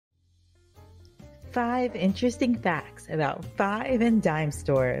5 interesting facts about 5 and dime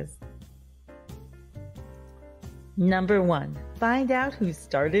stores. Number 1. Find out who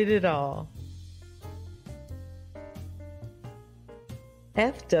started it all.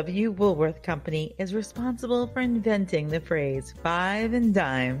 F.W. Woolworth Company is responsible for inventing the phrase 5 and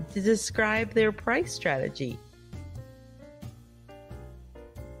dime to describe their price strategy.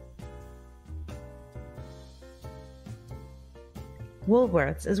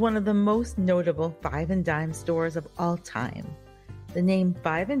 Woolworth's is one of the most notable 5 and dime stores of all time. The name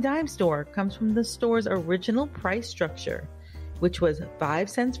 5 and dime store comes from the store's original price structure, which was 5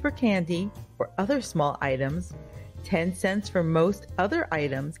 cents for candy or other small items, 10 cents for most other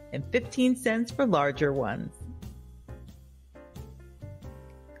items, and 15 cents for larger ones.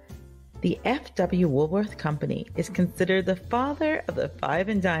 The F.W. Woolworth Company is considered the father of the 5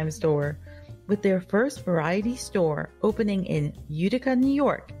 and dime store, with their first variety store opening in Utica, New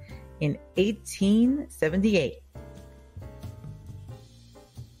York in 1878.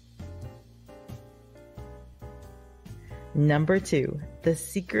 Number 2. The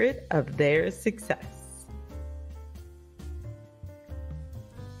secret of their success.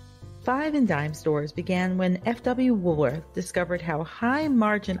 5 and dime stores began when F.W. Woolworth discovered how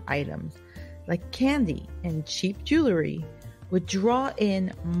high-margin items like candy and cheap jewelry would draw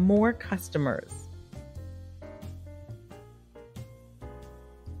in more customers.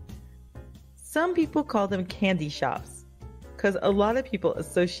 Some people call them candy shops because a lot of people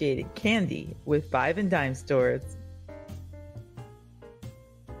associated candy with 5 and dime stores.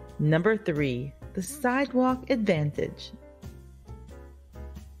 Number 3. The sidewalk advantage.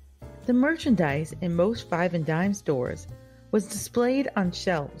 The merchandise in most 5 and dime stores was displayed on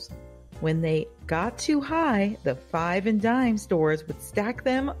shelves. When they got too high, the 5 and dime stores would stack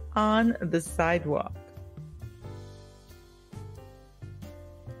them on the sidewalk.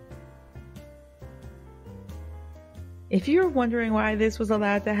 If you're wondering why this was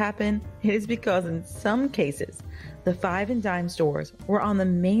allowed to happen, it is because in some cases, the 5 and dime stores were on the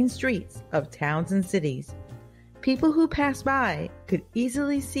main streets of towns and cities. People who passed by could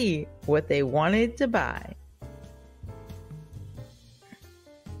easily see what they wanted to buy.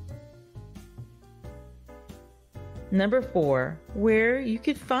 Number 4. Where you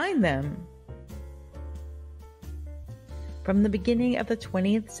could find them. From the beginning of the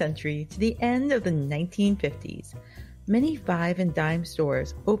 20th century to the end of the 1950s, many 5 and dime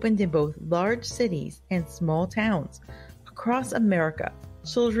stores opened in both large cities and small towns. Across America,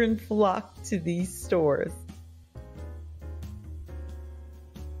 children flocked to these stores.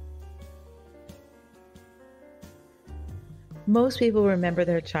 Most people remember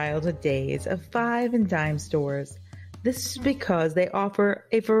their childhood days of 5 and dime stores. This is because they offer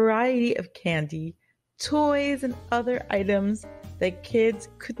a variety of candy, toys, and other items that kids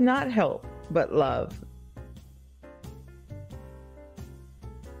could not help but love.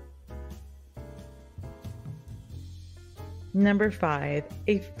 Number 5.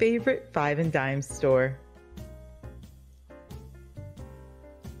 A favorite 5 and dime store.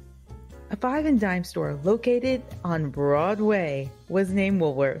 A 5 and dime store located on Broadway was named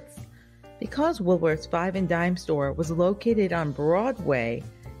Woolworth's. Because Woolworth's 5 and dime store was located on Broadway,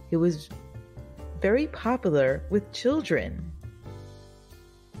 it was very popular with children.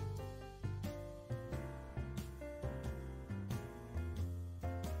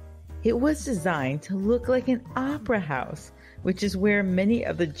 It was designed to look like an opera house, which is where many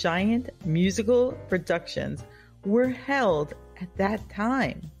of the giant musical productions were held at that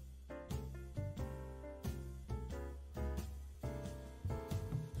time.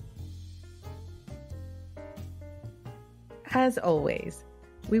 As always,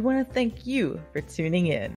 we want to thank you for tuning in.